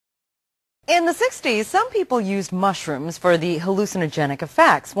In the 60s, some people used mushrooms for the hallucinogenic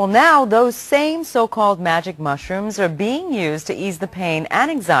effects. Well, now those same so-called magic mushrooms are being used to ease the pain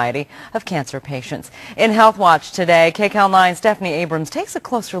and anxiety of cancer patients. In Health Watch today, KCAL 9's Stephanie Abrams takes a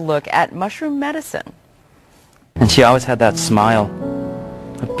closer look at mushroom medicine. And she always had that smile,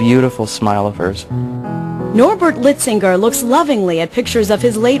 a beautiful smile of hers. Norbert Litzinger looks lovingly at pictures of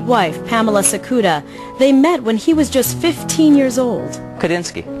his late wife, Pamela Sakuda. They met when he was just 15 years old.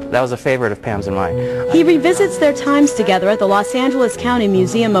 Kadinsky, that was a favorite of Pam's and mine. He revisits their times together at the Los Angeles County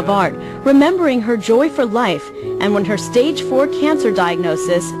Museum of Art, remembering her joy for life and when her stage 4 cancer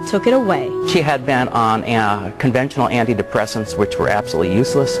diagnosis took it away. She had been on conventional antidepressants, which were absolutely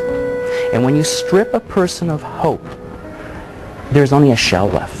useless. And when you strip a person of hope, there's only a shell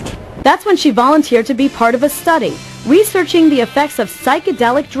left. That's when she volunteered to be part of a study, researching the effects of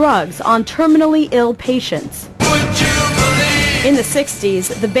psychedelic drugs on terminally ill patients. In the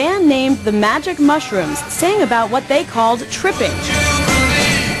 60s, the band named the Magic Mushrooms sang about what they called tripping.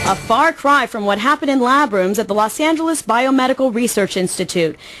 A far cry from what happened in lab rooms at the Los Angeles Biomedical Research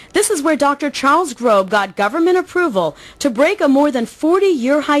Institute. This is where Dr. Charles Grob got government approval to break a more than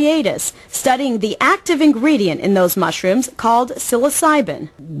 40-year hiatus studying the active ingredient in those mushrooms called psilocybin.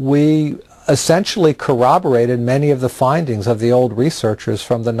 We essentially corroborated many of the findings of the old researchers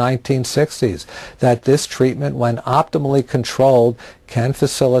from the 1960s, that this treatment, when optimally controlled, can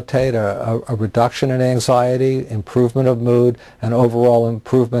facilitate a reduction in anxiety, improvement of mood, and overall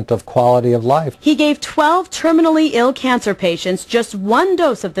improvement of quality of life. He gave 12 terminally ill cancer patients just one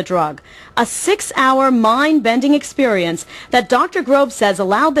dose of the drug, a 6-hour mind-bending experience that Dr. Grob says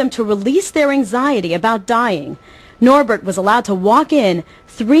allowed them to release their anxiety about dying. Norbert was allowed to walk in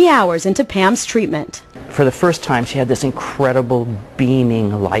 3 hours into Pam's treatment. For the first time, she had this incredible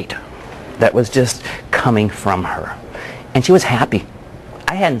beaming light that was just coming from her. And she was happy.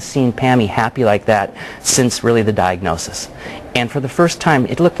 I hadn't seen Pammy happy like that since really the diagnosis. And for the first time,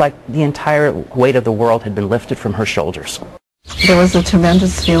 it looked like the entire weight of the world had been lifted from her shoulders. There was a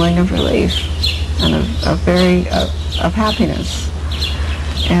tremendous feeling of relief and of happiness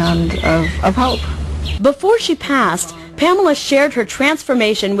and of hope. Before she passed, Pamela shared her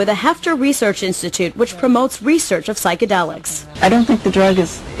transformation with the Hefter Research Institute, which promotes research of psychedelics. I don't think the drug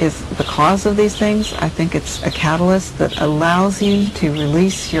is the cause of these things. I think it's a catalyst that allows you to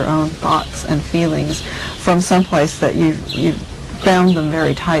release your own thoughts and feelings from someplace that you've bound them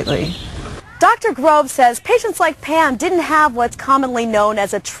very tightly. Dr. Grob says patients like Pam didn't have what's commonly known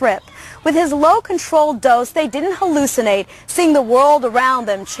as a trip. With his low controlled dose, they didn't hallucinate, seeing the world around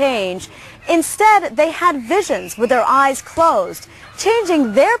them change. Instead, they had visions with their eyes closed,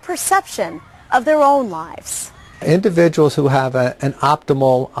 changing their perception of their own lives. Individuals who have an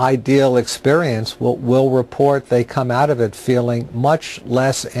optimal, ideal experience will report they come out of it feeling much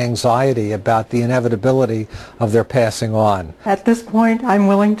less anxiety about the inevitability of their passing on. At this point, I'm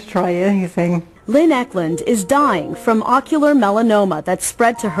willing to try anything. Lynn Eklund is dying from ocular melanoma that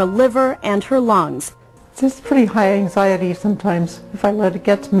spread to her liver and her lungs. It's just pretty high anxiety sometimes if I let it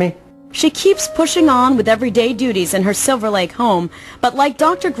get to me. She keeps pushing on with everyday duties in her Silver Lake home, but like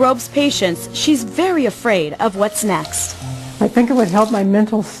Dr. Grob's patients, she's very afraid of what's next. I think it would help my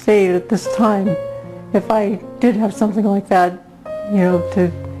mental state at this time if I did have something like that,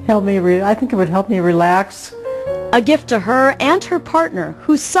 to help me. I think it would help me relax. A gift to her and her partner,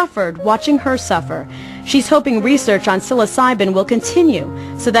 who suffered watching her suffer. She's hoping research on psilocybin will continue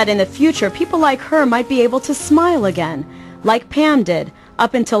so that in the future people like her might be able to smile again, like Pam did,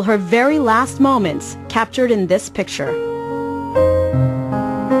 up until her very last moments, captured in this picture.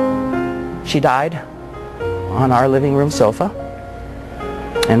 She died on our living room sofa,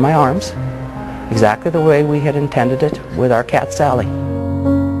 in my arms, exactly the way we had intended it with our cat Sally.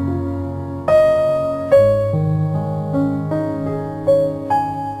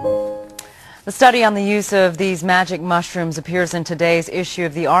 The study on the use of these magic mushrooms appears in today's issue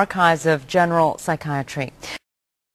of the Archives of General Psychiatry.